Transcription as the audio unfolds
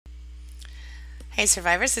Hey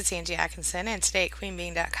survivors, it's Angie Atkinson, and today at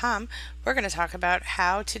queenbeing.com we're going to talk about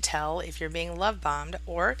how to tell if you're being love bombed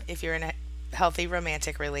or if you're in a healthy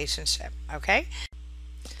romantic relationship, okay?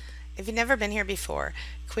 If you've never been here before,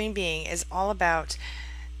 Queen Being is all about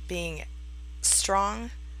being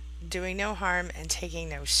strong, doing no harm, and taking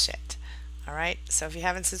no shit. All right? So if you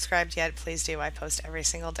haven't subscribed yet, please do. I post every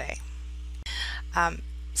single day.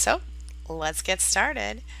 So let's get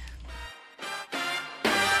started.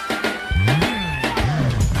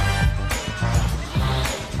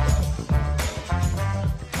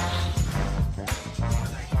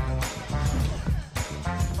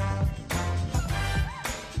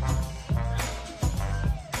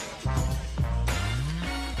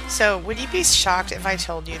 So, would you be shocked if I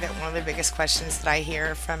told you that one of the biggest questions that I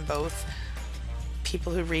hear from both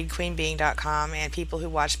people who read queenbeing.com and people who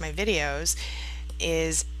watch my videos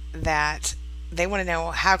is that they want to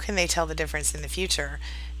know how can they tell the difference in the future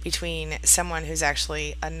between someone who's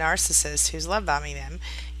actually a narcissist who's love bombing them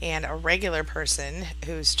and a regular person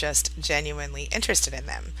who's just genuinely interested in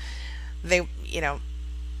them. They, you know,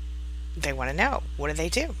 they want to know, what do they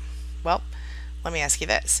do? Well, let me ask you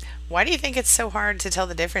this. Why do you think it's so hard to tell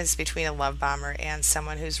the difference between a love bomber and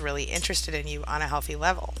someone who's really interested in you on a healthy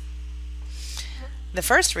level? The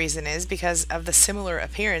first reason is because of the similar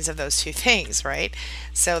appearance of those two things, right?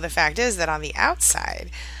 So the fact is that on the outside,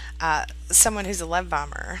 someone who's a love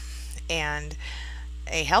bomber and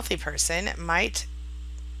a healthy person might,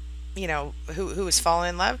 who has fallen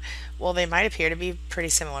in love, well, they might appear to be pretty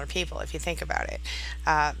similar people if you think about it.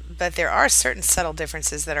 But there are certain subtle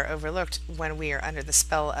differences that are overlooked when we are under the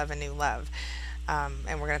spell of a new love.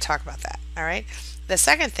 And we're going to talk about that. All right. The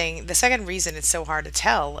second reason it's so hard to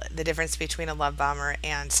tell the difference between a love bomber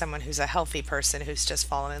and someone who's a healthy person who's just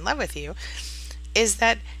fallen in love with you is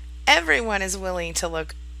that everyone is willing to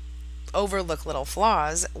overlook little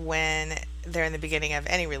flaws when they're in the beginning of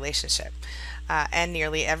any relationship. And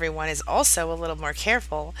nearly everyone is also a little more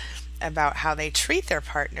careful about how they treat their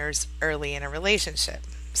partners early in a relationship.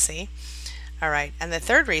 See? All right. And the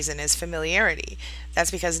third reason is familiarity. That's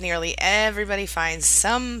because nearly everybody finds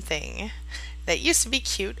something that used to be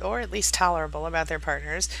cute or at least tolerable about their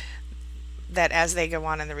partners that as they go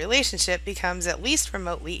on in the relationship becomes at least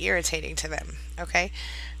remotely irritating to them. Okay?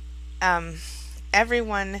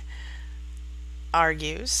 Everyone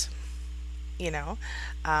argues,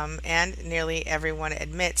 and nearly everyone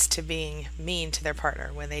admits to being mean to their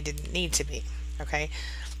partner when they didn't need to be. Okay?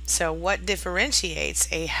 So, what differentiates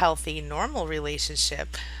a healthy, normal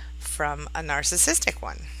relationship from a narcissistic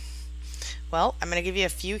one? Well, I'm going to give you a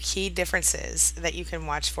few key differences that you can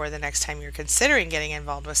watch for the next time you're considering getting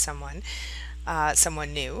involved with someone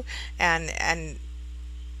new, and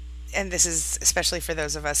this is especially for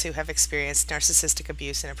those of us who have experienced narcissistic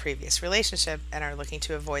abuse in a previous relationship and are looking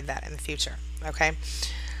to avoid that in the future. Okay?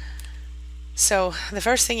 So, the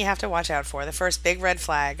first thing you have to watch out for, the first big red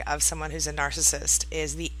flag of someone who's a narcissist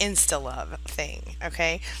is the insta love thing.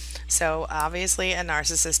 Okay? So, obviously, a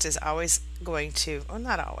narcissist is always going to, well,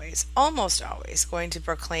 not always, almost always going to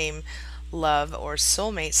proclaim love or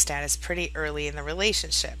soulmate status pretty early in the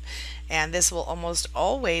relationship. And this will almost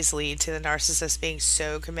always lead to the narcissist being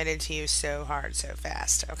so committed to you so hard, so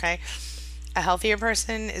fast. Okay? A healthier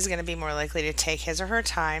person is going to be more likely to take his or her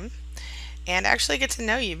time and actually get to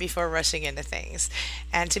know you before rushing into things.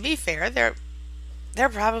 And to be fair, there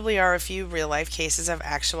probably are a few real life cases of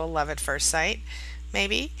actual love at first sight.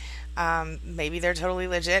 Maybe. Maybe they're totally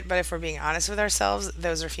legit, but if we're being honest with ourselves,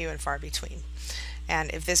 those are few and far between. And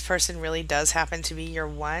if this person really does happen to be your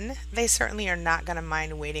one, they certainly are not going to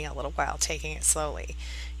mind waiting a little while, taking it slowly.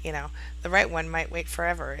 The right one might wait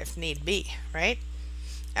forever if need be, right?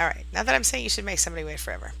 All right, not that I'm saying you should make somebody wait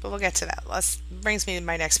forever, but we'll get to that. Brings me to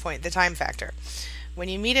my next point, the time factor. When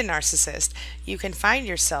you meet a narcissist, you can find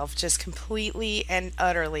yourself just completely and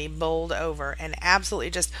utterly bowled over and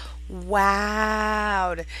absolutely just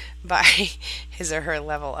wowed by his or her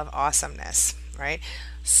level of awesomeness, right?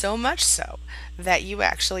 So much so that you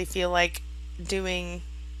actually feel like doing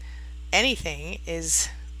anything is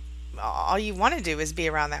all you want to do is be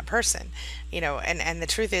around that person, and the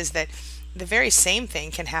truth is that the very same thing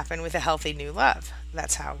can happen with a healthy new love.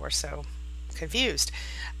 That's how we're so confused.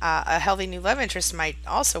 A healthy new love interest might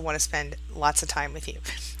also want to spend lots of time with you.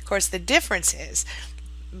 Of course, the difference is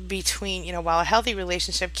between, while a healthy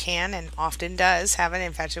relationship can and often does have an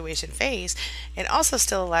infatuation phase, it also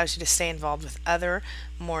still allows you to stay involved with other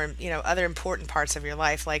important parts of your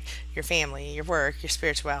life, like your family, your work, your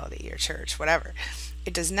spirituality, your church, whatever.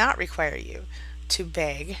 It does not require you to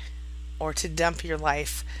beg or to dump your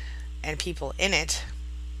life and people in it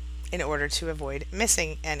in order to avoid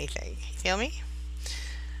missing anything. You feel me?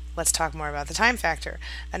 Let's talk more about the time factor.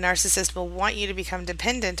 A narcissist will want you to become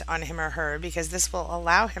dependent on him or her because this will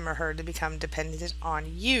allow him or her to become dependent on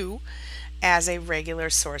you as a regular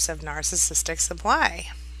source of narcissistic supply.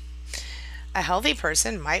 A healthy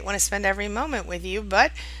person might want to spend every moment with you,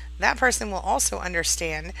 but that person will also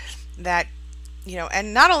understand that,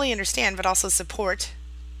 and not only understand, but also support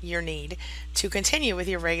your need to continue with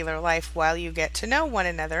your regular life while you get to know one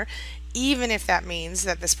another, even if that means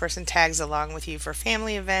that this person tags along with you for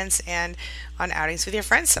family events and on outings with your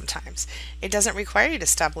friends sometimes. It doesn't require you to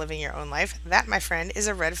stop living your own life. That, my friend, is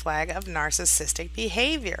a red flag of narcissistic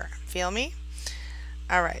behavior. Feel me?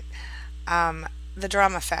 All right. The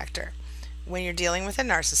drama factor. When you're dealing with a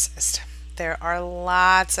narcissist, there are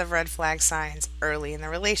lots of red flag signs early in the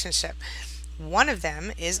relationship. One of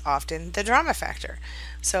them is often the drama factor.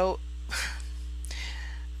 So,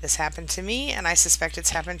 this happened to me, and I suspect it's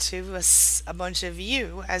happened to a bunch of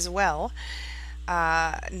you as well.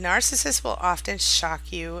 Narcissists will often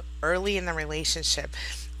shock you early in the relationship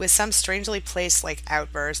with some strangely placed like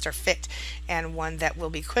outburst or fit, and one that will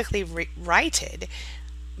be quickly righted,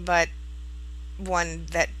 but one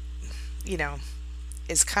that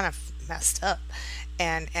is kind of messed up.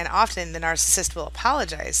 And often the narcissist will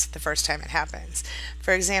apologize the first time it happens.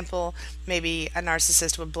 For example, maybe a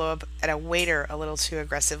narcissist would blow up at a waiter a little too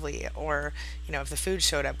aggressively, or if the food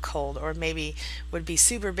showed up cold, or maybe would be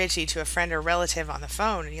super bitchy to a friend or relative on the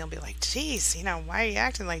phone, and you'll be like, geez, why are you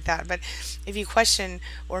acting like that? But if you question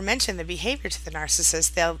or mention the behavior to the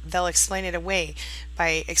narcissist, they'll explain it away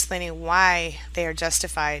by explaining why they are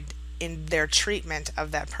justified in their treatment of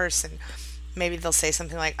that person. Maybe they'll say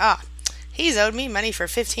something like, he's owed me money for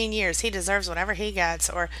 15 years. He deserves whatever he gets.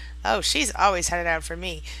 Or, she's always had it out for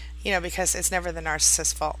me. Because it's never the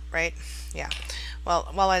narcissist's fault, right? Yeah. Well,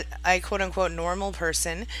 while a quote-unquote normal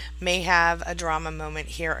person may have a drama moment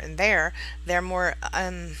here and there, they're more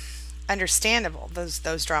understandable,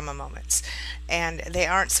 those drama moments. And they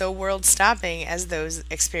aren't so world-stopping as those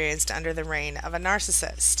experienced under the reign of a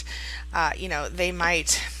narcissist. They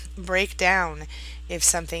might break down if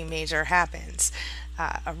something major happens.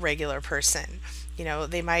 A regular person,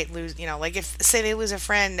 they might lose, like if say they lose a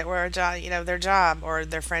friend or a job, their job, or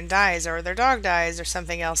their friend dies, or their dog dies, or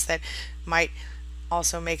something else that might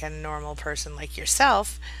also make a normal person like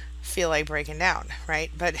yourself feel like breaking down, right?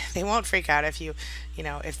 But they won't freak out if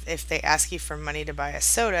if they ask you for money to buy a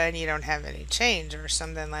soda and you don't have any change or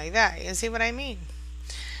something like that. You see what I mean?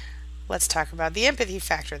 Let's talk about the empathy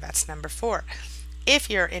factor. That's number 4.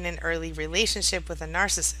 If you're in an early relationship with a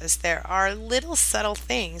narcissist, there are little subtle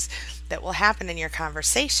things that will happen in your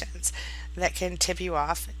conversations that can tip you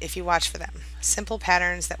off if you watch for them. Simple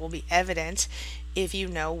patterns that will be evident if you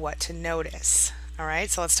know what to notice. All right,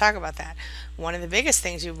 so let's talk about that. One of the biggest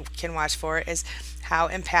things you can watch for is how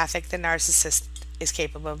empathic the narcissist is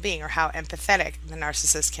capable of being, or how empathetic the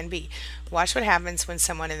narcissist can be. Watch what happens when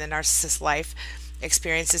someone in the narcissist's life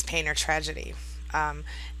experiences pain or tragedy.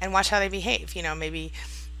 And watch how they behave. Maybe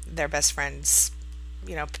their best friend's,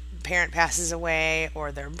 parent passes away,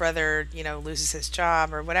 or their brother, loses his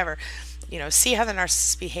job, or whatever. See how the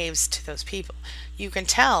narcissist behaves to those people. You can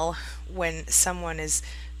tell when someone is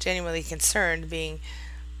genuinely concerned, being,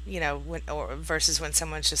 versus when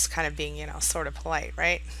someone's just kind of being, sort of polite,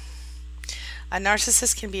 right? A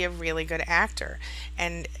narcissist can be a really good actor,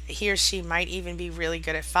 and he or she might even be really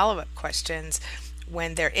good at follow-up questions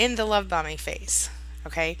when they're in the love bombing phase.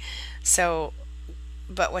 Okay, so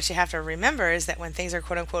but what you have to remember is that when things are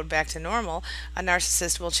quote unquote back to normal, a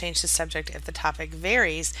narcissist will change the subject if the topic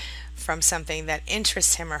varies from something that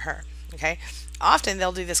interests him or her. Okay, often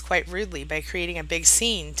they'll do this quite rudely by creating a big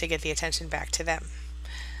scene to get the attention back to them.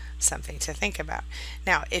 Something to think about.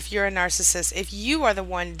 Now, if you're a narcissist, if you are the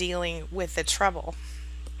one dealing with the trouble,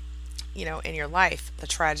 in your life, the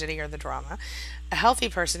tragedy or the drama, a healthy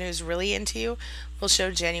person who's really into you will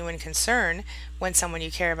show genuine concern when someone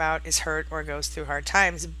you care about is hurt or goes through hard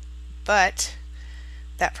times, but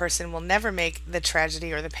that person will never make the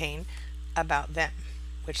tragedy or the pain about them,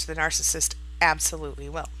 which the narcissist absolutely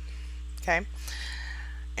will. Okay?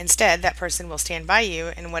 Instead, that person will stand by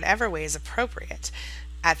you in whatever way is appropriate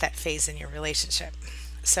at that phase in your relationship.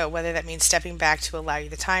 So whether that means stepping back to allow you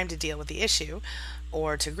the time to deal with the issue,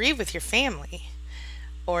 or to grieve with your family,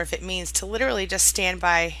 or if it means to literally just stand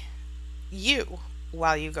by you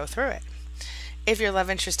while you go through it. If your love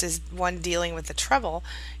interest is one dealing with the trouble,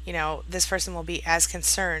 this person will be as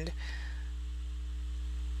concerned.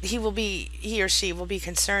 He or she will be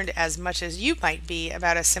concerned as much as you might be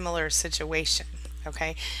about a similar situation.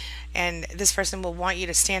 Okay? And this person will want you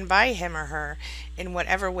to stand by him or her in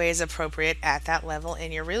whatever way is appropriate at that level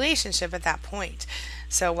in your relationship at that point.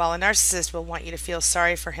 So while a narcissist will want you to feel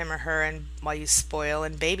sorry for him or her, and while you spoil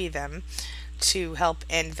and baby them to help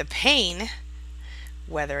end the pain,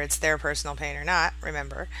 whether it's their personal pain or not,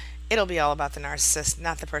 remember, it'll be all about the narcissist,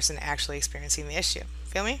 not the person actually experiencing the issue.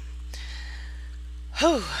 Feel me?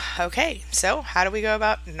 Whew. Okay, so how do we go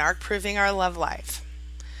about narc-proofing our love life?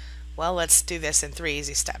 Well, let's do this in 3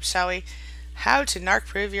 easy steps, shall we? How to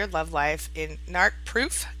narc-proof your love life in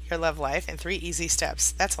 3 easy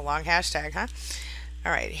steps. That's a long hashtag, huh?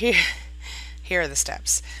 All right, here are the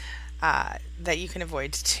steps that you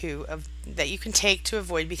can take to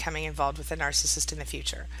avoid becoming involved with a narcissist in the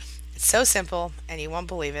future. It's so simple, and you won't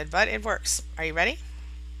believe it, but it works. Are you ready?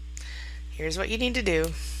 Here's what you need to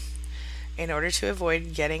do in order to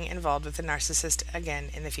avoid getting involved with a narcissist again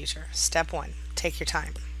in the future. Step 1, take your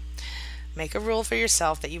time. Make a rule for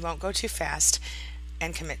yourself that you won't go too fast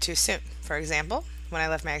and commit too soon. For example, when I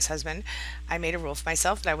left my ex-husband, I made a rule for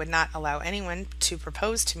myself that I would not allow anyone to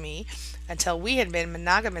propose to me until we had been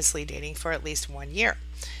monogamously dating for at least 1 year.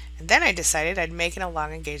 And then I decided I'd make it a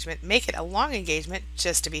long engagement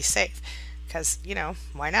just to be safe. Because,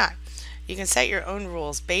 why not? You can set your own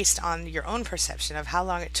rules based on your own perception of how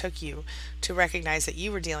long it took you to recognize that you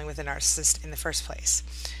were dealing with a narcissist in the first place.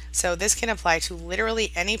 So this can apply to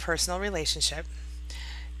literally any personal relationship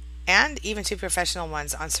and even to professional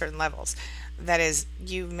ones on certain levels. That is,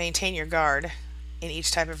 you maintain your guard in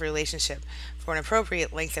each type of relationship for an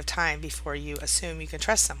appropriate length of time before you assume you can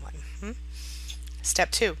trust someone.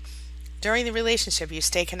 Step 2. During the relationship, you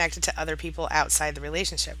stay connected to other people outside the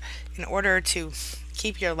relationship in order to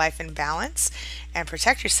keep your life in balance and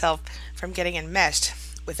protect yourself from getting enmeshed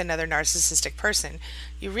with another narcissistic person.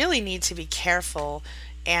 You really need to be careful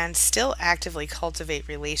and still actively cultivate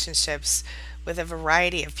relationships with a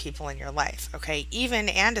variety of people in your life, okay? Even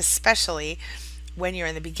and especially when you're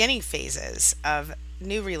in the beginning phases of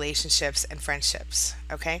new relationships and friendships,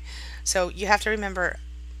 okay? So you have to remember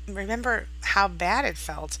how bad it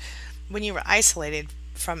felt when you were isolated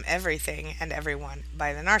from everything and everyone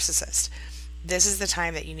by the narcissist. This is the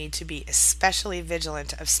time that you need to be especially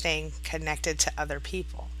vigilant of staying connected to other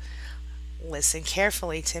people. Listen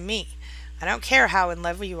carefully to me. I don't care how in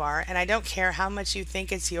love you are, and I don't care how much you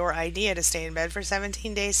think it's your idea to stay in bed for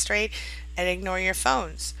 17 days straight and ignore your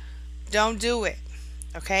phones. Don't do it,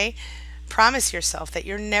 okay? Promise yourself that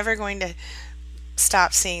you're never going to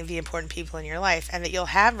stop seeing the important people in your life, and that you'll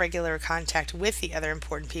have regular contact with the other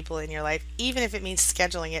important people in your life, even if it means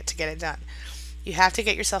scheduling it to get it done. You have to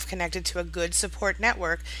get yourself connected to a good support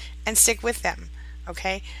network and stick with them,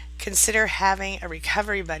 okay? Consider having a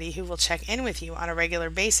recovery buddy who will check in with you on a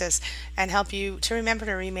regular basis and help you to remember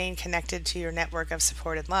to remain connected to your network of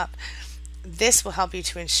support and love. This will help you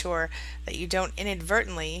to ensure that you don't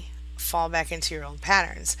inadvertently fall back into your old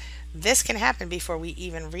patterns. This can happen before we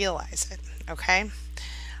even realize it, okay?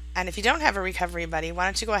 And if you don't have a recovery buddy, why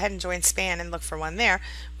don't you go ahead and join SPAN and look for one there,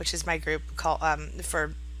 which is my group called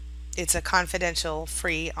it's a confidential,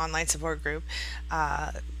 free online support group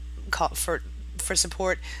called for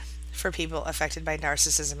support for people affected by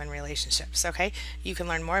narcissism and relationships. Okay, you can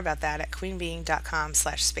learn more about that at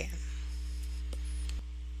queenbeing.com/span.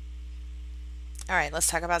 All right, let's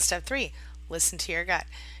talk about step 3. Listen to your gut.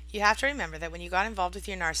 You have to remember that when you got involved with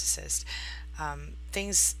your narcissist,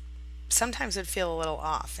 things sometimes would feel a little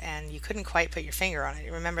off and you couldn't quite put your finger on it.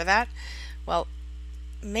 You remember that? Well,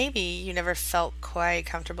 maybe you never felt quite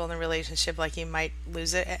comfortable in a relationship, like you might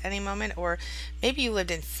lose it at any moment, or maybe you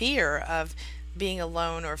lived in fear of being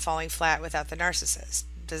alone or falling flat without the narcissist.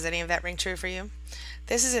 Does any of that ring true for you?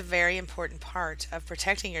 This is a very important part of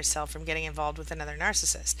protecting yourself from getting involved with another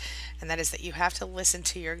narcissist, and that is that you have to listen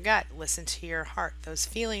to your gut, listen to your heart. Those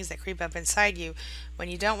feelings that creep up inside you when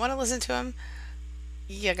you don't want to listen to them,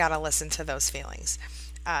 you gotta listen to those feelings.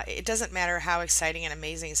 It doesn't matter how exciting and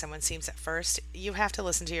amazing someone seems at first. You have to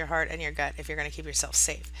listen to your heart and your gut if you're going to keep yourself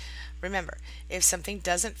safe. Remember, if something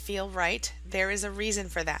doesn't feel right, there is a reason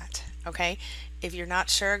for that, okay? If you're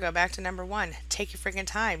not sure, go back to number 1. Take your freaking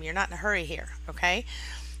time. You're not in a hurry here, okay?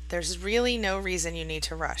 There's really no reason you need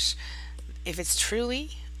to rush. If it's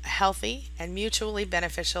truly a healthy and mutually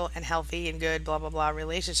beneficial and healthy and good blah blah blah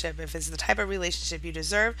relationship, if it's the type of relationship you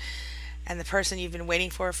deserve and the person you've been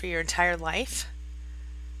waiting for your entire life,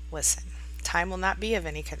 listen, time will not be of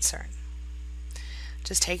any concern.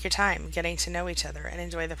 Just take your time getting to know each other and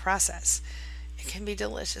enjoy the process. It can be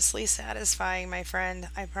deliciously satisfying, my friend,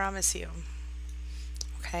 I promise you.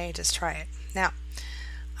 Okay, just try it. Now,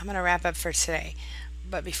 I'm going to wrap up for today,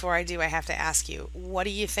 but before I do, I have to ask you, what do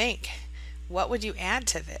you think? What would you add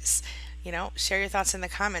to this? Share your thoughts in the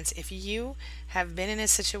comments. If you have been in a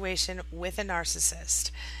situation with a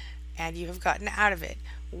narcissist and you have gotten out of it,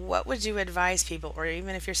 what would you advise people, or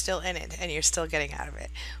even if you're still in it and you're still getting out of it,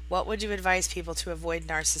 what would you advise people to avoid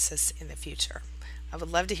narcissists in the future? I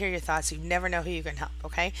would love to hear your thoughts. You never know who you can help,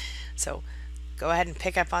 okay? So go ahead and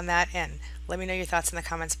pick up on that and let me know your thoughts in the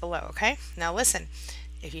comments below, okay? Now listen,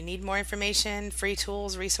 if you need more information, free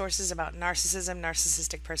tools, resources about narcissism,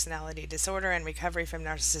 narcissistic personality disorder, and recovery from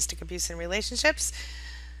narcissistic abuse in relationships,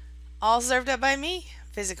 all served up by me,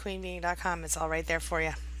 visit queenbeing.com. It's all right there for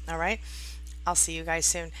you. All right? I'll see you guys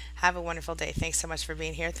soon. Have a wonderful day. Thanks so much for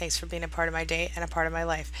being here. Thanks for being a part of my day and a part of my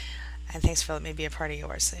life. And thanks for letting me be a part of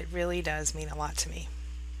yours. It really does mean a lot to me.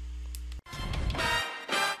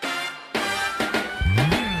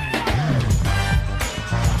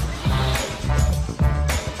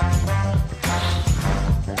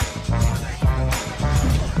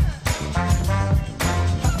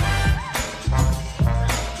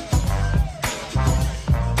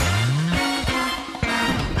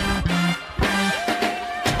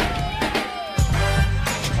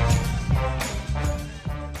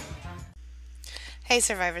 Hey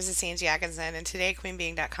survivors, it's Angie Atkinson, and today at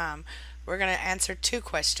queenbeing.com we're going to answer two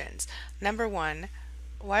questions. Number one,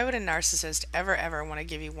 why would a narcissist ever want to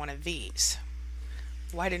give you one of these?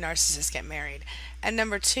 Why do narcissists get married? And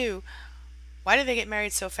number two, why do they get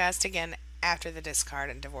married so fast again after the discard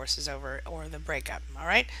and divorce is over or the breakup?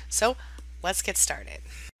 Alright, so let's get started.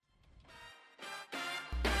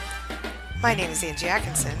 My name is Angie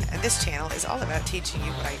Atkinson, and this channel is all about teaching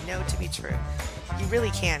you what I know to be true. You really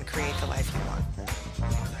can create the life you want.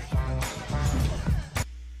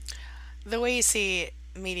 The way you see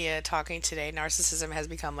media talking today, narcissism has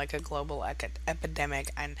become like a global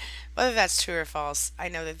epidemic, and whether that's true or false, I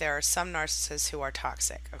know that there are some narcissists who are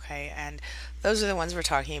toxic, okay? And those are the ones we're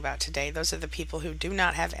talking about today. Those are the people who do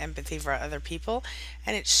not have empathy for other people,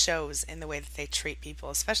 and it shows in the way that they treat people,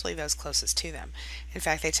 especially those closest to them. In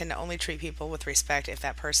fact, they tend to only treat people with respect if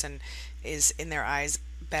that person is, in their eyes,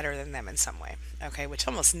 better than them in some way, okay? Which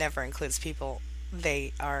almost never includes people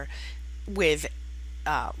they are with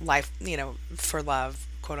life, for love,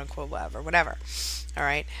 quote unquote love, or whatever. All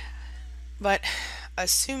right. But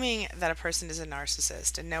assuming that a person is a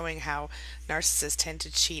narcissist and knowing how narcissists tend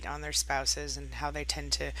to cheat on their spouses and how they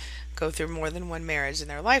tend to go through more than one marriage in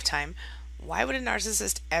their lifetime, why would a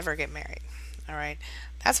narcissist ever get married? All right.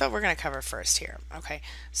 That's what we're going to cover first here. Okay.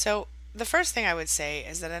 So the first thing I would say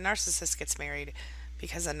is that a narcissist gets married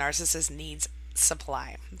because a narcissist needs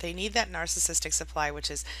supply. They need that narcissistic supply, which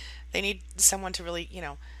is they need someone to really,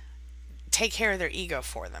 take care of their ego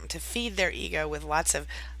for them, to feed their ego with lots of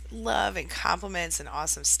love and compliments and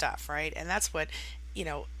awesome stuff, right? And that's what,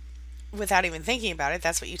 without even thinking about it,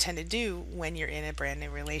 that's what you tend to do when you're in a brand new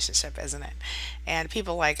relationship, isn't it? And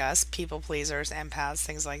people like us, people pleasers, empaths,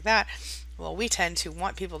 things like that, well, we tend to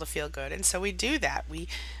want people to feel good, and so we do that.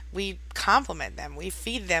 We compliment them. We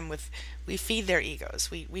feed their egos.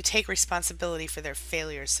 We take responsibility for their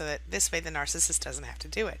failures so that this way the narcissist doesn't have to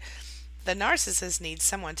do it. The narcissist needs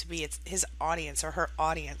someone to be his audience or her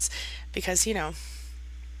audience because,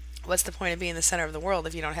 what's the point of being the center of the world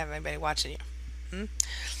if you don't have anybody watching you?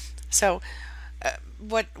 So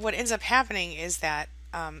what ends up happening is that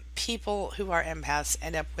people who are empaths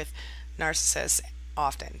end up with narcissists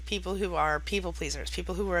often. People who are people pleasers,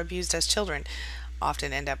 people who were abused as children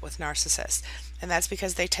often end up with narcissists. And that's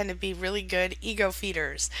because they tend to be really good ego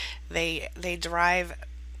feeders. They drive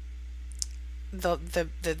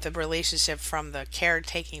the relationship from the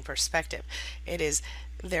caretaking perspective. It is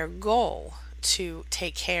their goal to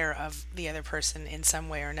take care of the other person in some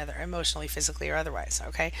way or another, emotionally, physically, or otherwise,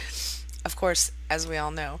 okay? Of course, as we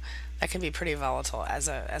all know, that can be pretty volatile as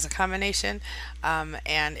a combination,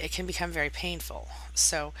 and it can become very painful.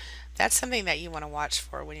 So that's something that you want to watch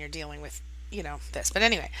for when you're dealing with, this. But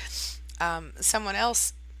anyway, someone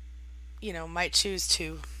else, might choose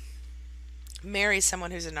to marry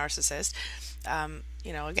someone who's a narcissist,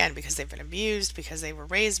 again, because they've been abused, because they were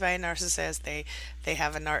raised by a narcissist, they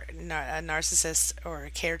have a narcissist or a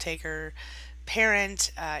caretaker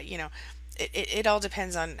parent, it all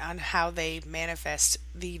depends on how they manifest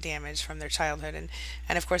the damage from their childhood.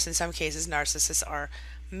 And of course, in some cases, narcissists are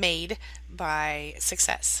made by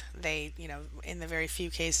success. They, in the very few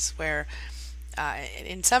cases where,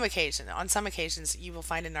 on some occasions, you will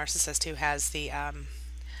find a narcissist who has the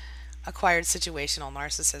acquired situational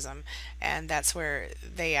narcissism, and that's where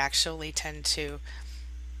they actually tend to,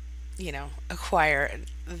 acquire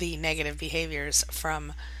the negative behaviors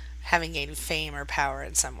from having gained fame or power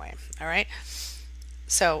in some way. All right.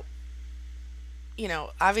 So,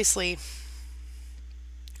 obviously,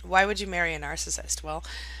 why would you marry a narcissist? Well,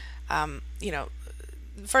 You know,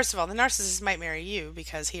 first of all, the narcissist might marry you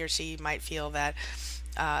because he or she might feel that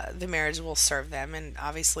the marriage will serve them, and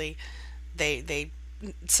obviously, they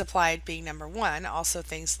supplied being number one. Also,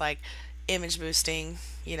 things like image boosting.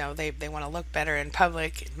 They want to look better in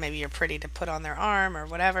public. Maybe you're pretty to put on their arm or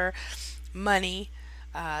whatever. Money.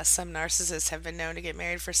 Some narcissists have been known to get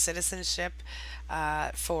married for citizenship,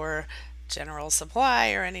 for general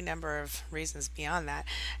supply, or any number of reasons beyond that.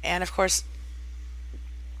 And of course,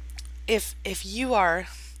 if you are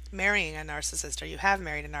marrying a narcissist, or you have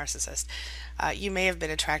married a narcissist, you may have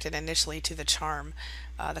been attracted initially to the charm,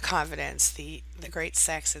 the confidence, the great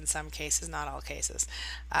sex in some cases, not all cases.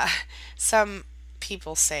 Some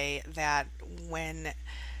people say that when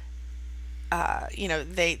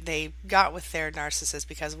they got with their narcissist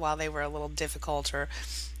because while they were a little difficult or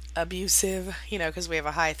abusive, because we have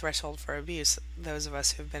a high threshold for abuse, those of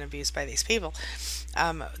us who've been abused by these people,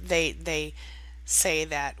 they say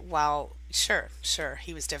that while sure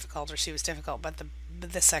he was difficult or she was difficult, but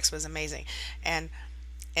the sex was amazing, and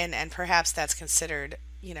and perhaps that's considered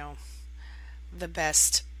the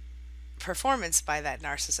best performance by that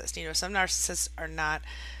narcissist. Some narcissists are not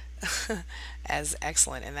as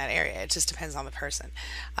excellent in that area. It just depends on the person.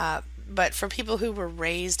 But for people who were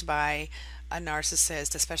raised by a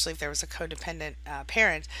narcissist, especially if there was a codependent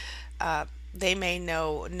parent, they may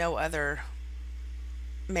know no other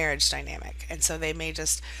marriage dynamic. And so they may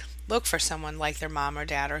just look for someone like their mom or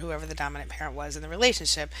dad or whoever the dominant parent was in the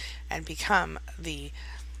relationship and become the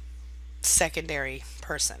secondary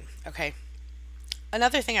person. Okay.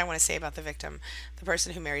 Another thing I want to say about the victim, the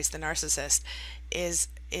person who marries the narcissist, is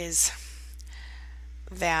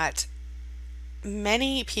that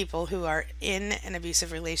many people who are in an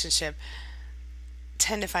abusive relationship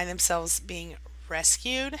tend to find themselves being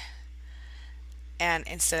rescued, and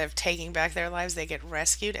instead of taking back their lives, they get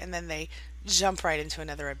rescued, and then they jump right into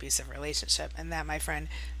another abusive relationship, and that, my friend,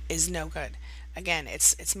 is no good. Again,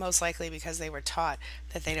 it's most likely because they were taught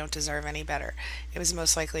that they don't deserve any better. It was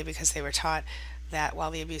most likely because they were taught that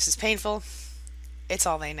while the abuse is painful, it's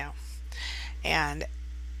all they know. And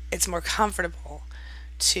it's more comfortable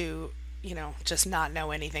to, just not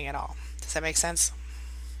know anything at all. Does that make sense?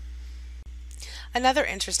 Another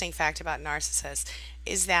interesting fact about narcissists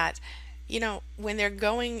is that, when they're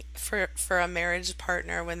going for a marriage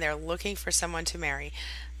partner, when they're looking for someone to marry,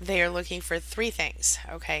 they are looking for three things.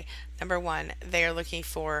 Okay. Number one, they are looking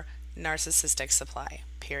for narcissistic supply,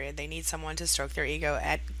 period. They need someone to stroke their ego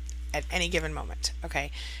at any given moment.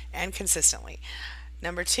 Okay. And consistently.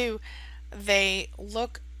 Number two, they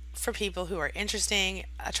look for people who are interesting,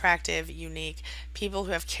 attractive, unique, people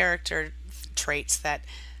who have character traits that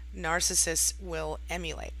narcissists will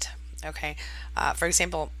emulate. Okay. For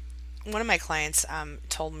example, one of my clients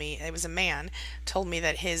told me, it was a man, told me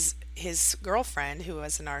that his girlfriend, who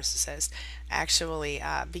was a narcissist, actually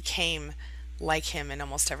became like him in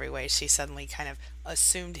almost every way. She suddenly kind of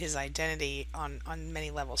assumed his identity on many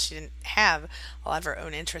levels. She didn't have a lot of her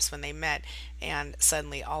own interests when they met, and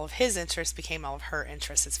suddenly all of his interests became all of her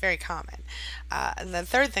interests. It's very common. The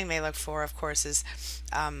third thing they look for, of course, is,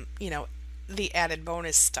 the added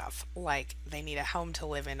bonus stuff, like they need a home to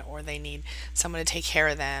live in, or they need someone to take care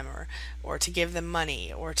of them, or to give them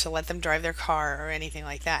money, or to let them drive their car, or anything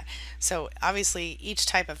like that. So obviously each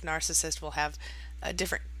type of narcissist will have a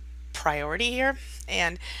different priority here,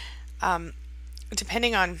 and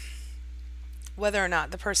depending on whether or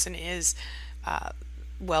not the person is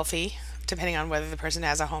wealthy, depending on whether the person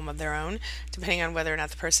has a home of their own, depending on whether or not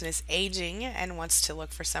the person is aging and wants to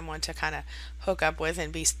look for someone to kind of hook up with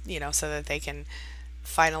and be, so that they can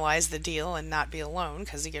finalize the deal and not be alone,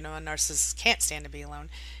 because, a narcissist can't stand to be alone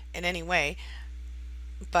in any way.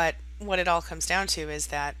 But what it all comes down to is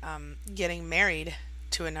that getting married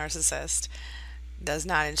to a narcissist does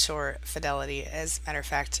not ensure fidelity. As a matter of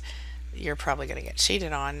fact, you're probably going to get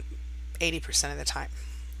cheated on 80% of the time,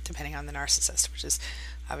 depending on the narcissist, which is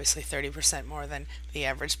obviously 30% more than the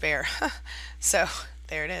average bear. So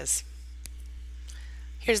there it is.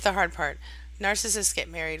 Here's the hard part. Narcissists get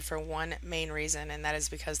married for one main reason, and that is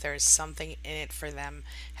because there is something in it for them.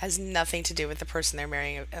 It has nothing to do with the person they're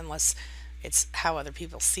marrying, unless it's how other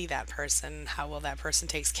people see that person, how well that person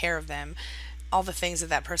takes care of them, all the things that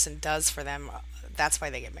that person does for them. That's why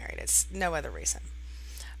they get married. It's no other reason.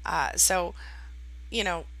 So,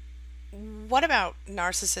 what about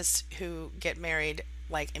narcissists who get married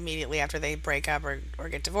like immediately after they break up or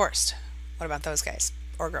get divorced? What about those guys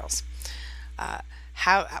or girls?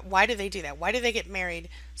 Why do they do that? Why do they get married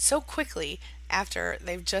so quickly after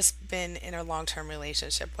they've just been in a long-term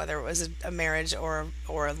relationship, whether it was a marriage or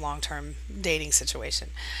a long-term dating situation?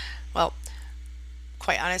 Well,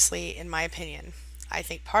 quite honestly, in my opinion, I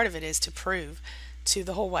think part of it is to prove to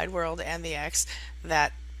the whole wide world and the ex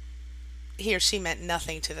that he or she meant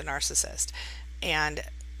nothing to the narcissist, and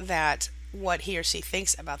that what he or she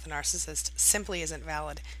thinks about the narcissist simply isn't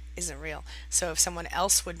valid, isn't real. So if someone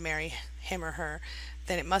else would marry him or her,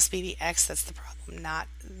 then it must be the ex that's the problem, not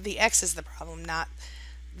the ex is the problem, not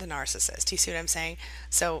the narcissist. You see what I'm saying?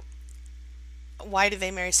 So why do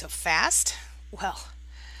they marry so fast? Well,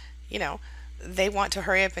 you know, they want to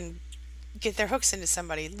hurry up and get their hooks into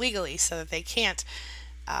somebody legally so that they can't,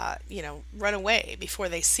 run away before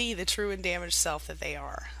they see the true and damaged self that they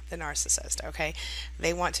are, the narcissist, okay?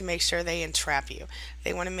 They want to make sure they entrap you.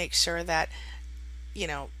 They want to make sure that,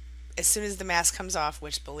 as soon as the mask comes off,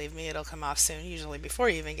 which believe me, it'll come off soon, usually before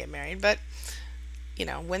you even get married, but,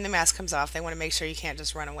 when the mask comes off, they want to make sure you can't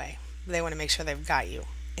just run away. They want to make sure they've got you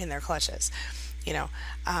in their clutches.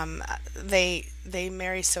 They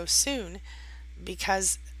marry so soon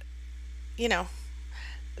because,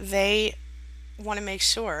 they want to make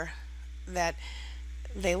sure that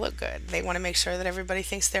they look good. They want to make sure that everybody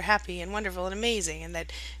thinks they're happy and wonderful and amazing, and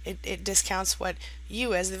that it discounts what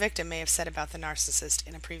you as the victim may have said about the narcissist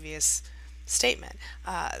in a previous statement.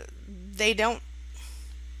 They don't.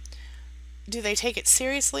 Do they take it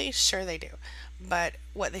seriously? Sure they do. But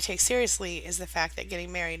what they take seriously is the fact that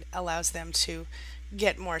getting married allows them to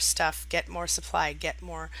get more stuff, get more supply, get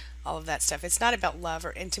more all of that stuff. It's not about love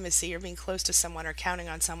or intimacy or being close to someone or counting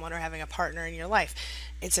on someone or having a partner in your life.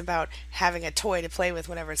 It's about having a toy to play with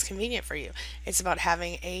whenever it's convenient for you. It's about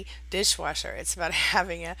having a dishwasher. It's about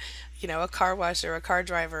having a car washer, a car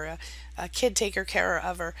driver, a kid taker care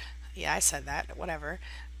of her. Yeah, I said that, whatever.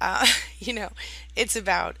 It's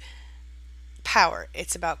about power.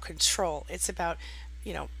 It's about control. It's about,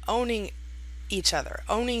 owning each other,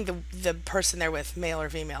 owning the person they're with, male or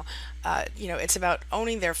female. It's about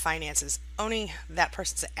owning their finances, owning that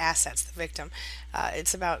person's assets, the victim.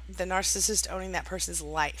 It's about the narcissist owning that person's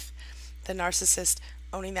life, the narcissist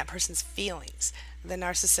owning that person's feelings. The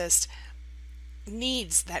narcissist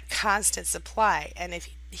needs that constant supply, and if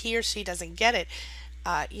he or she doesn't get it,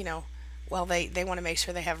 they want to make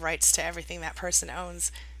sure they have rights to everything that person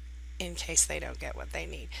owns in case they don't get what they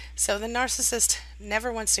need. So the narcissist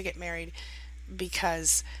never wants to get married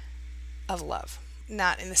because of love,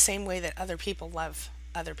 not in the same way that other people love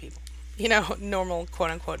other people, normal, quote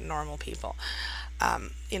unquote, normal people.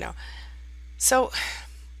 So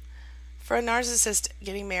for a narcissist,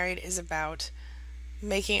 getting married is about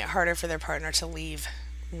making it harder for their partner to leave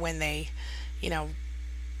when they,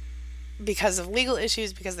 because of legal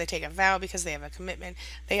issues, because they take a vow, because they have a commitment.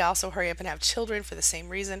 They also hurry up and have children for the same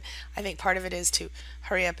reason. I think part of it is to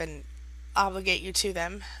hurry up and obligate you to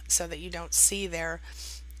them so that you don't see their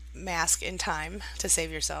mask in time to save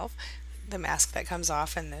yourself. The mask that comes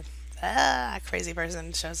off and the crazy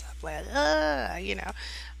person shows up like,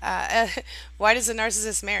 why does a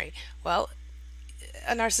narcissist marry? Well,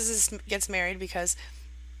 a narcissist gets married because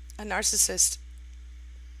a narcissist,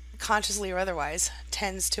 consciously or otherwise,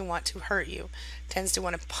 tends to want to hurt you, tends to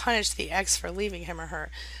want to punish the ex for leaving him or her,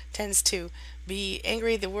 tends to be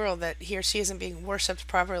angry at the world that he or she isn't being worshipped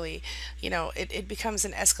properly. It becomes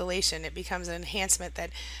an escalation. It becomes an enhancement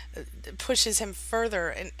that pushes him further,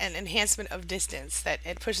 an enhancement of distance, that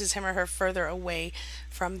it pushes him or her further away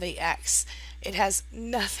from the ex. It has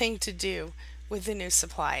nothing to do with the new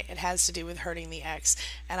supply. It has to do with hurting the ex.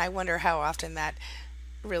 And I wonder how often that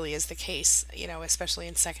really is the case, especially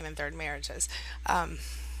in second and third marriages. But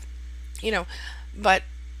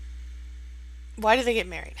why do they get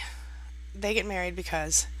married? They get married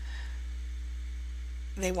because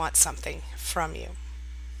they want something from you.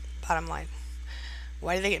 Bottom line.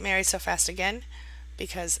 Why do they get married so fast again?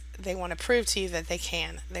 Because they want to prove to you that they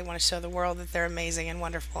can. They want to show the world that they're amazing and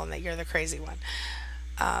wonderful and that you're the crazy one.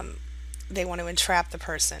 They want to entrap the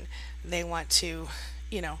person. They want to,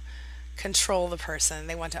 control the person.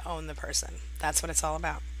 They want to own the person. That's what it's all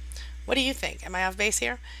about. What do you think? Am I off base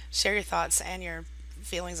here? Share your thoughts and your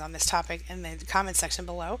feelings on this topic in the comment section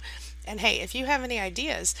below. And hey, if you have any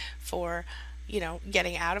ideas for,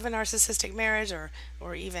 getting out of a narcissistic marriage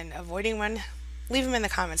or even avoiding one, leave them in the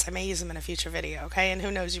comments. I may use them in a future video, okay? And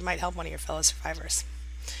who knows, you might help one of your fellow survivors.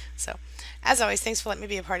 So, as always, thanks for letting me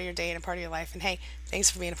be a part of your day and a part of your life. And hey,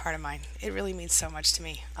 thanks for being a part of mine. It really means so much to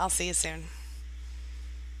me. I'll see you soon.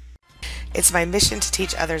 It's my mission to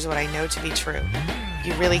teach others what I know to be true.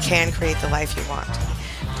 You really can create the life you want.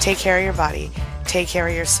 Take care of your body, take care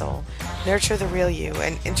of your soul, nurture the real you,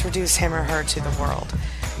 and introduce him or her to the world.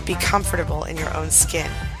 Be comfortable in your own skin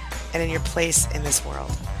and in your place in this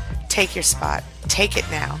world. Take your spot, take it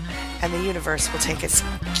now, and the universe will take its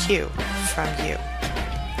cue from you.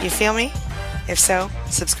 You feel me? If so,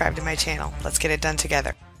 subscribe to my channel. Let's get it done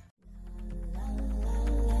together.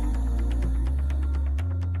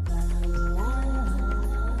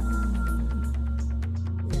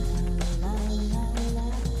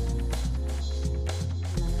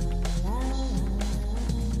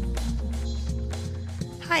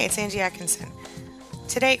 Hi, it's Angie Atkinson.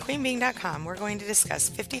 Today at queenbeing.com, we're going to discuss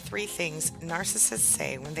 53 things narcissists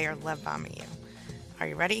say when they are love bombing you. Are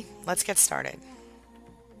you ready? Let's get started.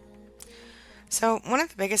 So, one of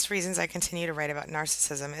the biggest reasons I continue to write about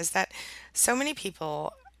narcissism is that so many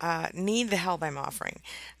people need the help I'm offering.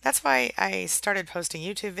 That's why I started posting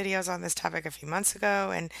YouTube videos on this topic a few months ago,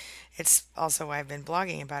 and it's also why I've been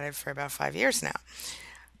blogging about it for about 5 years now.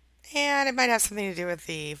 And it might have something to do with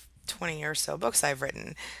the 20 or so books I've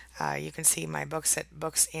written. You can see my books at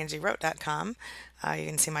booksangiewrote.com. You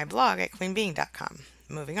can see my blog at queenbeing.com.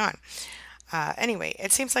 Moving on. Anyway,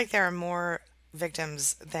 it seems like there are more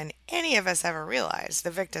victims than any of us ever realized, the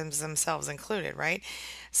victims themselves included, right?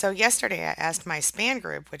 So yesterday I asked my SPAN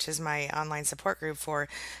group, which is my online support group for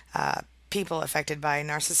people affected by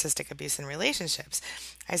narcissistic abuse in relationships.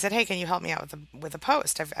 I said, hey, can you help me out with a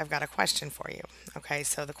post? I've got a question for you. Okay,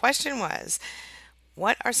 so the question was,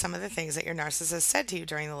 what are some of the things that your narcissist said to you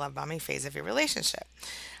during the love bombing phase of your relationship?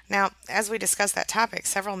 Now, as we discussed that topic,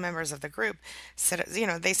 several members of the group said,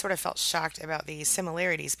 they sort of felt shocked about the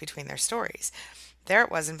similarities between their stories. There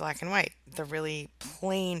it was in black and white, the really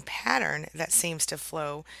plain pattern that seems to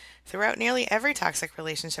flow throughout nearly every toxic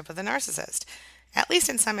relationship with a narcissist, at least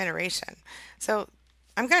in some iteration. So,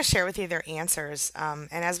 I'm going to share with you their answers, and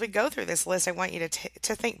as we go through this list, I want you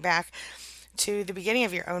to think back to the beginning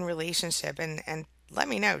of your own relationship and let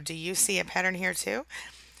me know, do you see a pattern here too?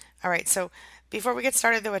 All right, so before we get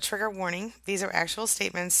started, though, a trigger warning. These are actual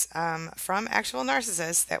statements from actual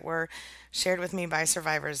narcissists that were shared with me by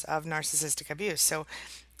survivors of narcissistic abuse. So,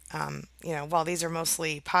 while these are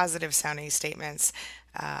mostly positive sounding statements,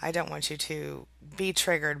 I don't want you to be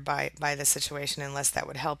triggered by the situation unless that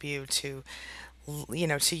would help you to,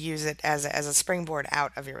 to use it as a springboard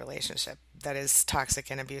out of your relationship that is toxic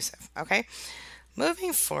and abusive. Okay?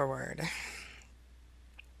 Moving forward.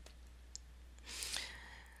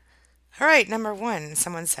 All right, number one,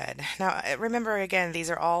 someone said. Now, remember again,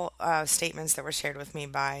 these are all statements that were shared with me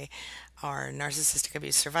by our narcissistic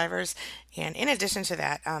abuse survivors. And in addition to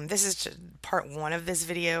that, this is just part one of this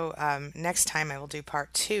video. Next time, I will do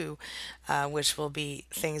part two, which will be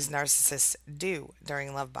things narcissists do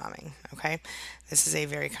during love bombing. Okay, this is a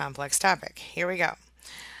very complex topic. Here we go.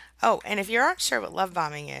 Oh, and if you aren't sure what love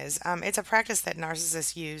bombing is, it's a practice that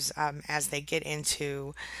narcissists use as they get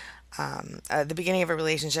into the beginning of a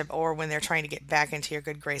relationship or when they're trying to get back into your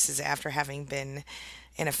good graces after having been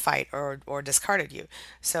in a fight or discarded you.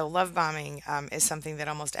 So, love bombing is something that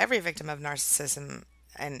almost every victim of narcissism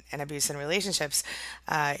and abuse in relationships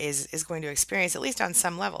is going to experience, at least on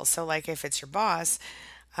some level. So, like if it's your boss,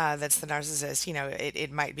 that's the narcissist,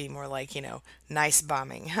 it might be more like, nice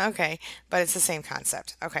bombing. Okay, but it's the same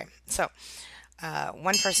concept. Okay, so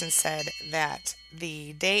one person said that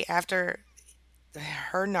the day after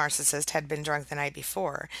her narcissist had been drunk the night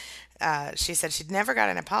before, she said she'd never got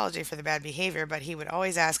an apology for the bad behavior, but he would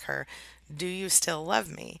always ask her, do you still love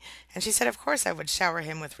me? And she said, of course, I would shower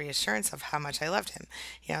him with reassurance of how much I loved him.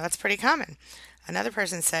 That's pretty common. Another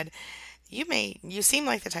person said, you seem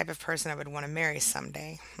like the type of person I would want to marry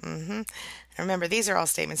someday. Remember, these are all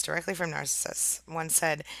statements directly from narcissists. One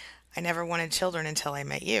said, I never wanted children until I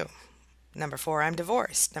met you. Number 4, I'm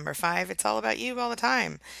divorced. Number 5, it's all about you all the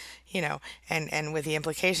time. And with the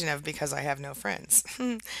implication of because I have no friends.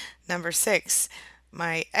 Number 6,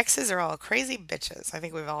 my exes are all crazy bitches. I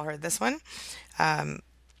think we've all heard this one. And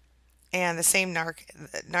the same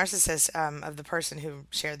narcissist of the person who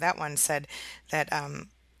shared that one said that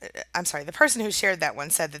the person who shared that one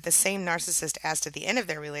said that the same narcissist asked at the end of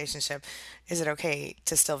their relationship, is it okay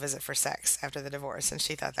to still visit for sex after the divorce? And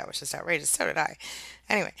she thought that was just outrageous. So did I.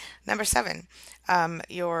 Anyway, number 7,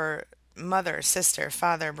 your mother, sister,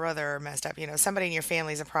 father, brother are messed up. Somebody in your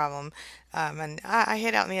family's a problem. And I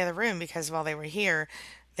hid out in the other room because while they were here,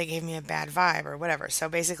 they gave me a bad vibe or whatever. So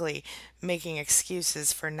basically making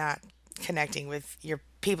excuses for not connecting with your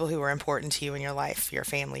people who are important to you in your life, your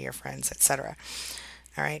family, your friends, etc.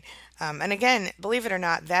 All right. And again, believe it or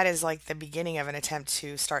not, that is like the beginning of an attempt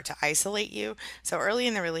to start to isolate you. So early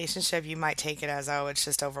in the relationship, you might take it as, oh, it's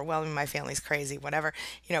just overwhelming. My family's crazy, whatever,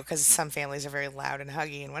 because some families are very loud and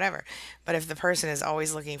huggy and whatever. But if the person is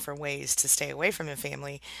always looking for ways to stay away from the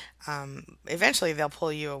family, eventually they'll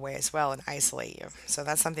pull you away as well and isolate you. So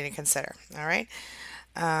that's something to consider. All right.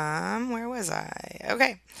 Where was I?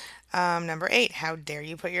 Okay. Number 8, how dare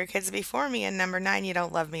you put your kids before me? And number 9, you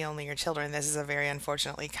don't love me, only your children. This is a very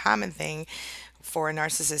unfortunately common thing for a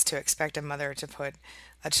narcissist to expect a mother to put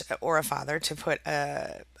or a father to put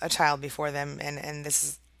a child before them. And this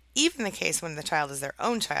is even the case when the child is their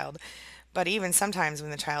own child. But even sometimes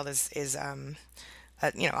when the child is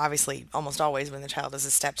obviously almost always when the child is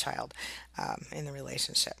a stepchild in the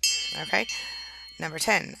relationship. Okay. Number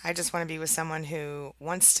 10, I just want to be with someone who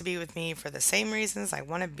wants to be with me for the same reasons I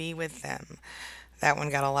want to be with them. That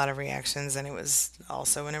one got a lot of reactions, and it was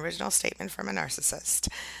also an original statement from a narcissist.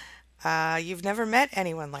 You've never met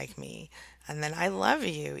anyone like me. And then I love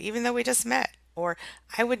you, even though we just met. Or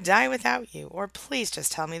I would die without you. Or please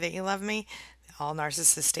just tell me that you love me. All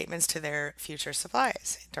narcissist statements to their future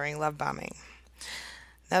supplies during love bombing.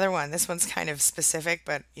 Another one. This one's kind of specific,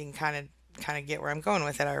 but you can kind of get where I'm going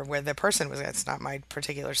with it, or where the person was. That's not my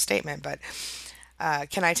particular statement, but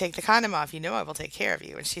can I take the condom off? You know I will take care of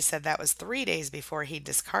you. And she said that was 3 days before he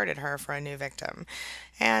discarded her for a new victim.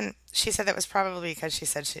 And she said that was probably because she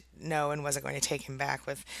said no and wasn't going to take him back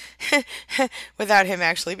without him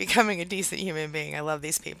actually becoming a decent human being. I love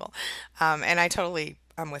these people. And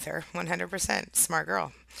I'm with her 100%. Smart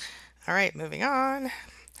girl. All right, moving on.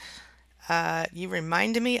 You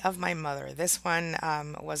reminded me of my mother. This one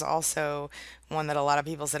was also one that a lot of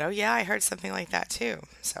people said, oh, yeah, I heard something like that too.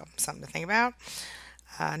 So, something to think about.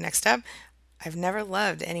 Next up, I've never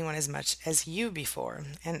loved anyone as much as you before,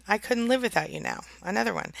 and I couldn't live without you now.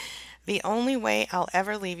 Another one. The only way I'll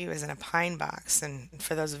ever leave you is in a pine box. And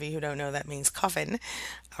for those of you who don't know, that means coffin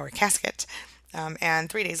or casket. And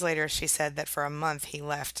 3 days later, she said that for a month he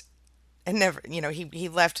left and never, he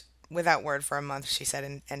left without word for a month, she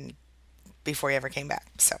said, and before he ever came back.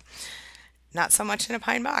 So, not so much in a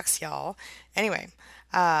pine box, y'all. Anyway,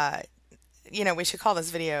 we should call this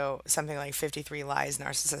video something like 53 Lies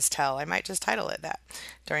Narcissists Tell. I might just title it that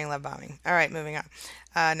during love bombing. All right, moving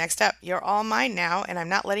on. Next up, you're all mine now, and I'm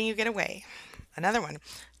not letting you get away. Another one,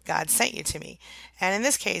 God sent you to me. And in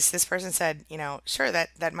this case, this person said, sure,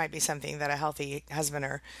 that might be something that a healthy husband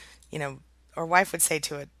or wife would say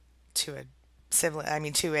to a sibling, I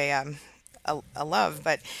mean, to a love,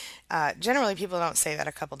 but generally people don't say that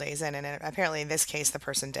a couple days in, and apparently in this case the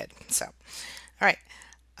person did. So, all right.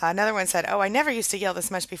 Another one said, "Oh, I never used to yell this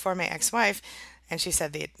much before my ex-wife," and she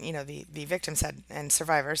said the victim said and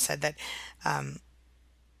survivor said that,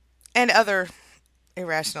 and other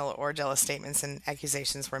irrational or jealous statements and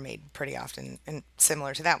accusations were made pretty often and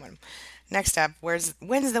similar to that one. Next up, when's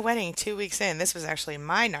the wedding? 2 weeks in. This was actually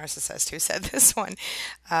my narcissist who said this one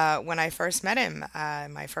when I first met him.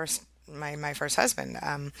 My first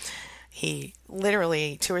husband. He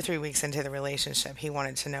literally 2 or 3 weeks into the relationship, he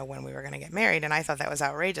wanted to know when we were going to get married, and I thought that was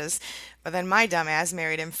outrageous. But then my dumbass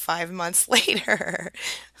married him 5 months later.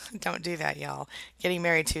 Don't do that, y'all. Getting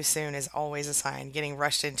married too soon is always a sign. Getting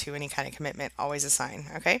rushed into any kind of commitment, always a sign.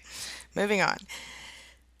 Okay, moving on.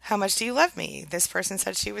 How much do you love me? This person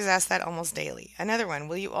said she was asked that almost daily. Another one,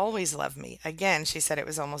 will you always love me? Again, she said it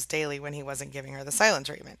was almost daily when he wasn't giving her the silent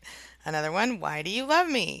treatment. Another one, why do you love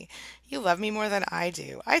me? You love me more than I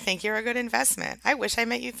do. I think you're a good investment. I wish I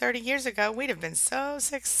met you 30 years ago. We'd have been so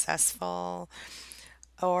successful.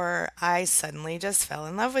 Or I suddenly just fell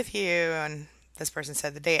in love with you. And this person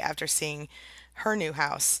said the day after seeing her new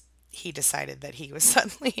house, he decided that he was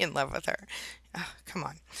suddenly in love with her. Oh, come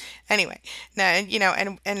on. Anyway, now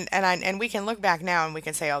and we can look back now and we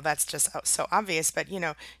can say, oh, that's just so obvious. But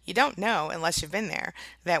you don't know unless you've been there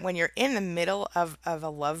that when you're in the middle of a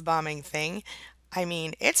love bombing thing, I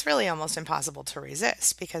mean, it's really almost impossible to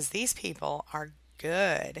resist because these people are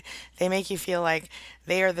good. They make you feel like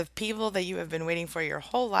they are the people that you have been waiting for your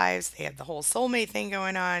whole lives. They have the whole soulmate thing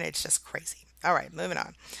going on. It's just crazy. All right, moving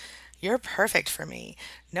on. You're perfect for me.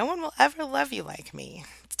 No one will ever love you like me.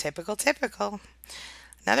 It's typical, typical.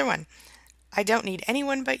 Another one. I don't need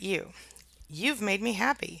anyone but you. You've made me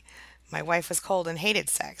happy. My wife was cold and hated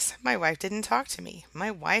sex. My wife didn't talk to me. My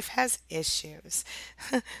wife has issues.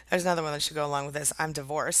 There's another one that should go along with this. I'm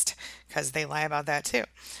divorced because they lie about that too.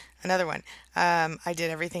 Another one. I did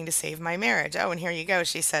everything to save my marriage. Oh, and here you go.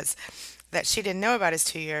 She says that she didn't know about his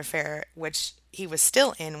 2-year affair, which he was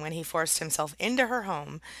still in when he forced himself into her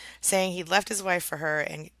home, saying he'd left his wife for her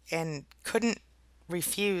and couldn't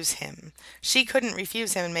refuse him. She couldn't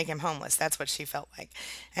refuse him and make him homeless. That's what she felt like.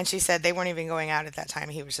 And she said they weren't even going out at that time.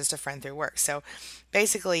 He was just a friend through work. So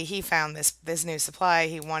basically, he found this new supply.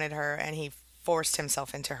 He wanted her, and he forced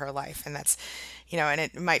himself into her life. And that's, and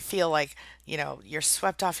it might feel like, you're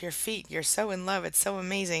swept off your feet. You're so in love. It's so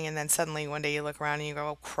amazing. And then suddenly one day you look around and you go,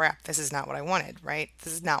 oh crap, this is not what I wanted, right?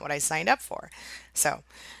 This is not what I signed up for. So,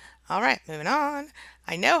 All right, moving on.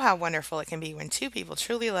 I know how wonderful it can be when two people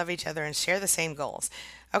truly love each other and share the same goals.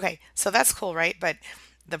 Okay, so that's cool, right? But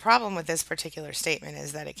the problem with this particular statement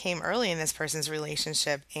is that it came early in this person's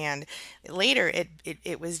relationship, and later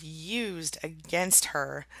it was used against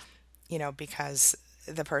her, because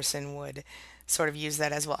the person would sort of use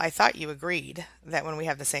that as, well, I thought you agreed that when we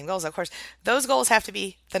have the same goals. Of course, those goals have to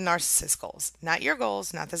be the narcissist goals, not your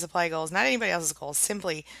goals, not the supply goals, not anybody else's goals.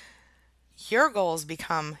 Simply, your goals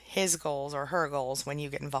become his goals or her goals when you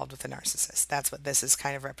get involved with the narcissist. That's what this is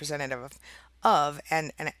kind of representative of,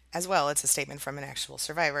 and as well, it's a statement from an actual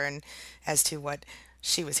survivor and as to what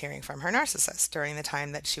she was hearing from her narcissist during the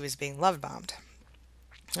time that she was being love bombed.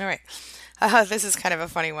 All right. This is kind of a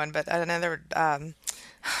funny one, but another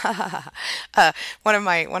one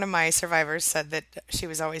of my survivors said that she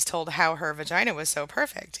was always told how her vagina was so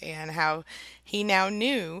perfect and how he now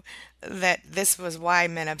knew that this was why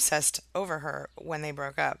men obsessed over her when they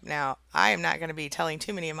broke up. Now, I am not going to be telling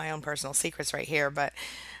too many of my own personal secrets right here, but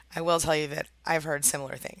I will tell you that I've heard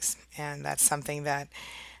similar things, and that's something that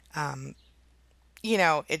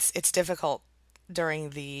it's difficult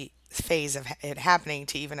during the phase of it happening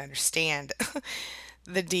to even understand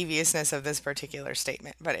the deviousness of this particular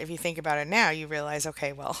statement. But if you think about it now, you realize,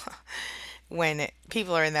 okay, well, when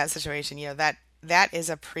people are in that situation, that is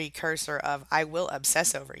a precursor of I will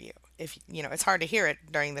obsess over you. If it's hard to hear it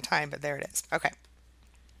during the time, but there it is. Okay.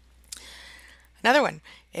 Another one.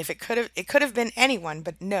 If it could have been anyone,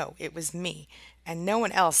 but no, it was me and no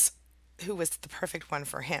one else who was the perfect one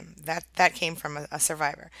for him. That came from a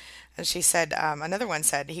survivor. And she said, another one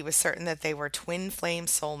said he was certain that they were twin flame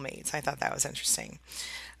soulmates. I thought that was interesting.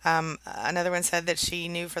 Another one said that she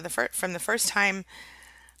knew from the first time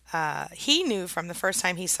he knew from the first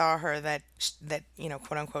time he saw her that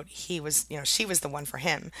quote unquote he was she was the one for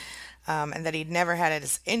him, and that he'd never had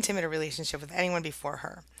as intimate a relationship with anyone before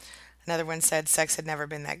her. Another one said sex had never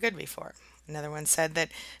been that good before. Another one said that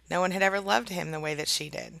no one had ever loved him the way that she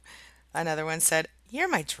did. Another one said, "You're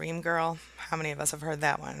my dream girl." How many of us have heard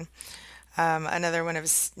that one? Another one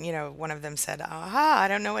of them said, "Aha, I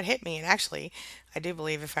don't know what hit me." And actually, I do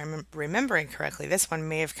believe, if I'm remembering correctly, this one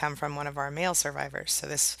may have come from one of our male survivors. So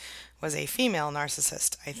this was a female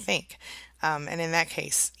narcissist, I think. And in that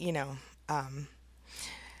case,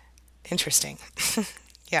 interesting.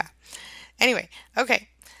 Yeah. Anyway, okay.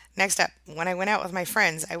 Next up, when I went out with my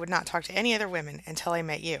friends, I would not talk to any other women until I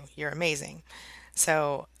met you. You're amazing.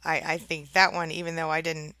 So I think that one, even though I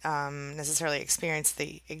didn't necessarily experience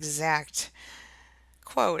the exact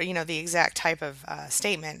quote, the exact type of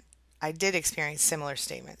statement, I did experience similar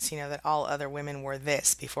statements, that all other women were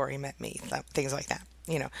this before he met me, things like that.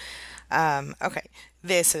 Okay,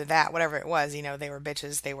 this or that, whatever it was, they were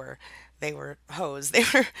bitches, they were hoes, they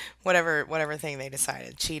were whatever thing they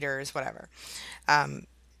decided, cheaters, whatever. Um,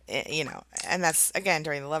 and that's again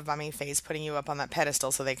during the love bombing phase, putting you up on that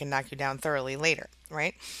pedestal so they can knock you down thoroughly later,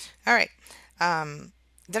 right? All right.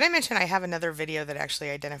 Did I mention I have another video that actually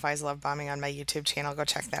identifies love bombing on my YouTube channel? Go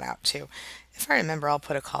check that out too. If I remember, I'll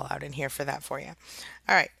put a call out in here for that for you.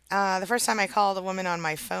 All right. The first time I called a woman on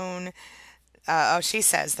my phone, she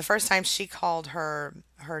says the first time she called her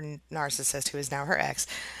narcissist, who is now her ex,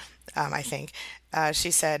 I think.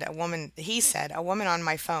 He said, a woman on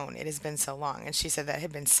my phone. It has been so long. And she said that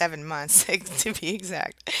had been 7 months to be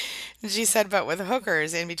exact. And she said, but with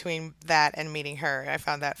hookers in between that and meeting her. I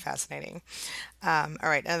found that fascinating. All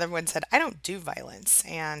right. Another one said, I don't do violence.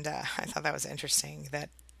 And I thought that was interesting that,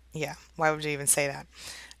 yeah, why would you even say that?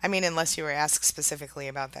 I mean, unless you were asked specifically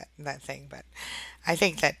about that thing. But I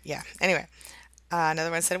think that, yeah. Anyway,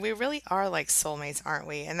 another one said, we really are like soulmates, aren't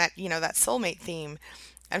we? And that soulmate theme,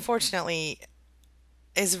 unfortunately,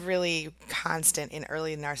 is really constant in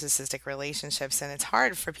early narcissistic relationships. And it's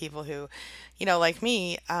hard for people who, like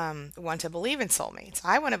me, want to believe in soulmates.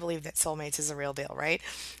 I want to believe that soulmates is a real deal, right?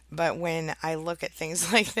 But when I look at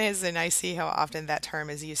things like this and I see how often that term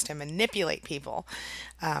is used to manipulate people,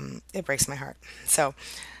 it breaks my heart. So,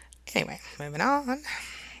 anyway, moving on.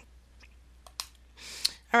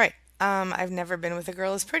 All right. I've never been with a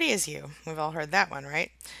girl as pretty as you. We've all heard that one,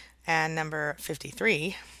 right? And number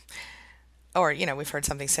 53, or, we've heard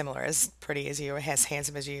something similar, as pretty as you, as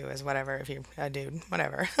handsome as you, as whatever, if you're a dude,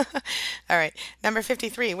 whatever. All right. Number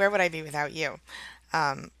 53, where would I be without you?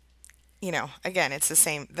 Again, it's the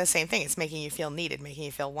same thing. It's making you feel needed, making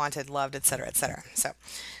you feel wanted, loved, etc., etc. So,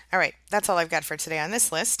 all right. That's all I've got for today on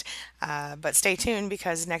this list. But stay tuned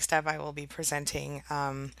because next up I will be presenting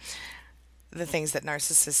the things that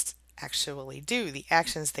narcissists actually do, the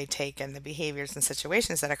actions they take, and the behaviors and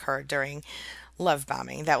situations that occur during love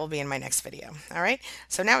bombing. That will be in my next video. All right.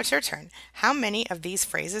 So now it's your turn. How many of these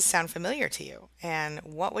phrases sound familiar to you? And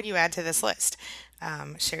what would you add to this list?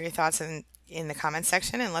 Share your thoughts in the comments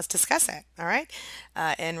section and let's discuss it. All right.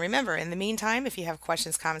 And remember, in the meantime, if you have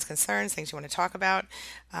questions, comments, concerns, things you want to talk about,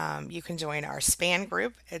 you can join our SPAN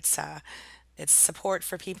group. It's support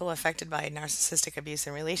for people affected by narcissistic abuse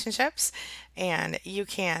in relationships. And you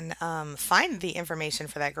can find the information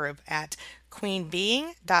for that group at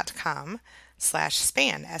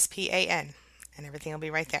queenbeing.com/span, SPAN. And everything will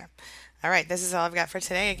be right there. All right, this is all I've got for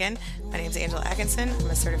today. Again, my name is Angela Atkinson.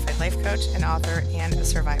 I'm a certified life coach, an author, and a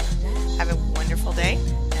survivor. Have a wonderful day,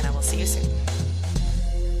 and I will see you soon.